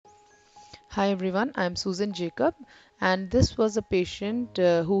Hi everyone, I'm Susan Jacob, and this was a patient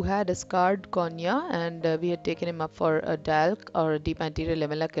who had a scarred cornea, and we had taken him up for a DALK or a deep anterior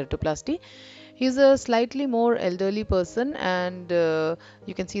lamellar keratoplasty. He's a slightly more elderly person, and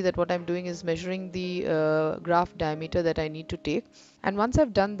you can see that what I'm doing is measuring the graft diameter that I need to take. And once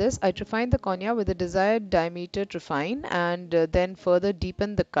I've done this, I refine the cornea with the desired diameter refine, and then further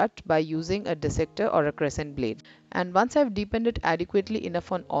deepen the cut by using a dissector or a crescent blade. And once I've deepened it adequately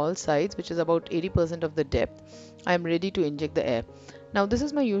enough on all sides, which is about 80% of the depth, I'm ready to inject the air. Now this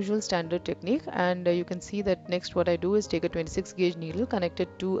is my usual standard technique, and you can see that next what I do is take a 26 gauge needle connected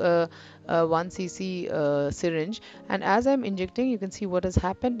to a 1 cc syringe, and as I'm injecting, you can see what has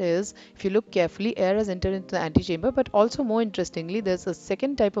happened is, if you look carefully, air has entered into the antechamber, but also more interestingly, there's a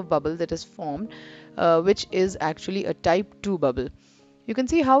second type of bubble that is formed, which is actually a type 2 bubble. You can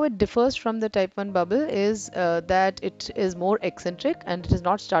see how it differs from the type 1 bubble is that it is more eccentric, and it is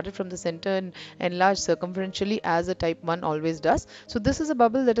not started from the center and enlarged circumferentially as a type 1 always does. So this is a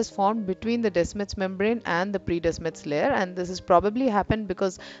bubble that is formed between the Descemet's membrane and the pre-Descemet's layer, and this has probably happened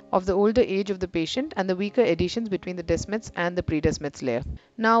because of the older age of the patient and the weaker adhesions between the Descemet's and the pre-Descemet's layer.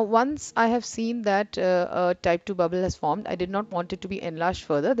 Now once I have seen that a type 2 bubble has formed, I did not want it to be enlarged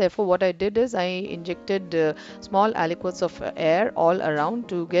further. Therefore what I did is I injected small aliquots of air all around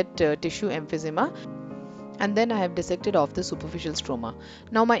to get tissue emphysema, and then I have dissected off the superficial stroma.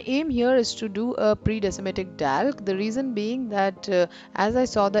 Now my aim here is to do a pre-decimetic DALK, the reason being that as I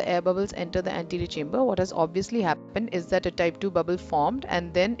saw the air bubbles enter the anterior chamber, what has obviously happened is that a type 2 bubble formed,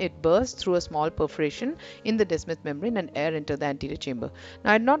 and then it burst through a small perforation in the Descemet membrane and air entered the anterior chamber.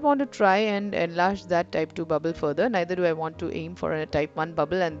 Now I do not want to try and enlarge that type 2 bubble further, neither do I want to aim for a type 1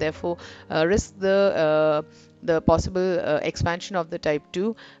 bubble and therefore risk the possible expansion of the type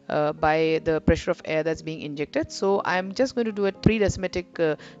 2 by the pressure of air that's being injected. So I'm just going to do a pre-decimetic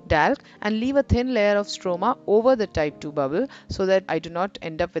DALK and leave a thin layer of stroma over the type 2 bubble so that I do not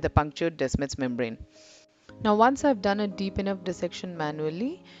end up with a punctured Descemet's membrane. Now once I've done a deep enough dissection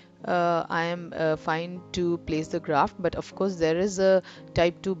manually, I am fine to place the graft, but of course there is a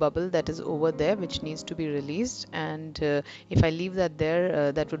type 2 bubble that is over there which needs to be released, and if I leave that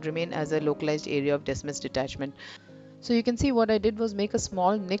there, that would remain as a localized area of Descemet's detachment. So you can see what I did was make a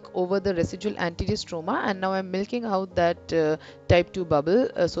small nick over the residual anterior stroma, and now I'm milking out that type 2 bubble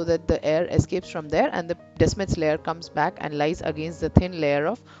so that the air escapes from there and the Descemet's layer comes back and lies against the thin layer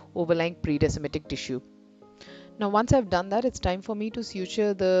of overlying pre-decimetic tissue. Now once I've done that, it's time for me to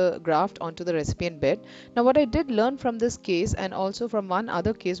suture the graft onto the recipient bed. Now what I did learn from this case, and also from one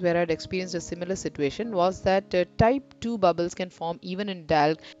other case where I'd experienced a similar situation, was that type 2 bubbles can form even in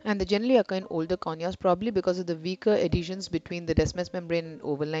DALK, and they generally occur in older corneas, probably because of the weaker adhesions between the Descemet's membrane and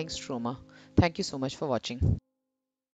overlying stroma. Thank you so much for watching.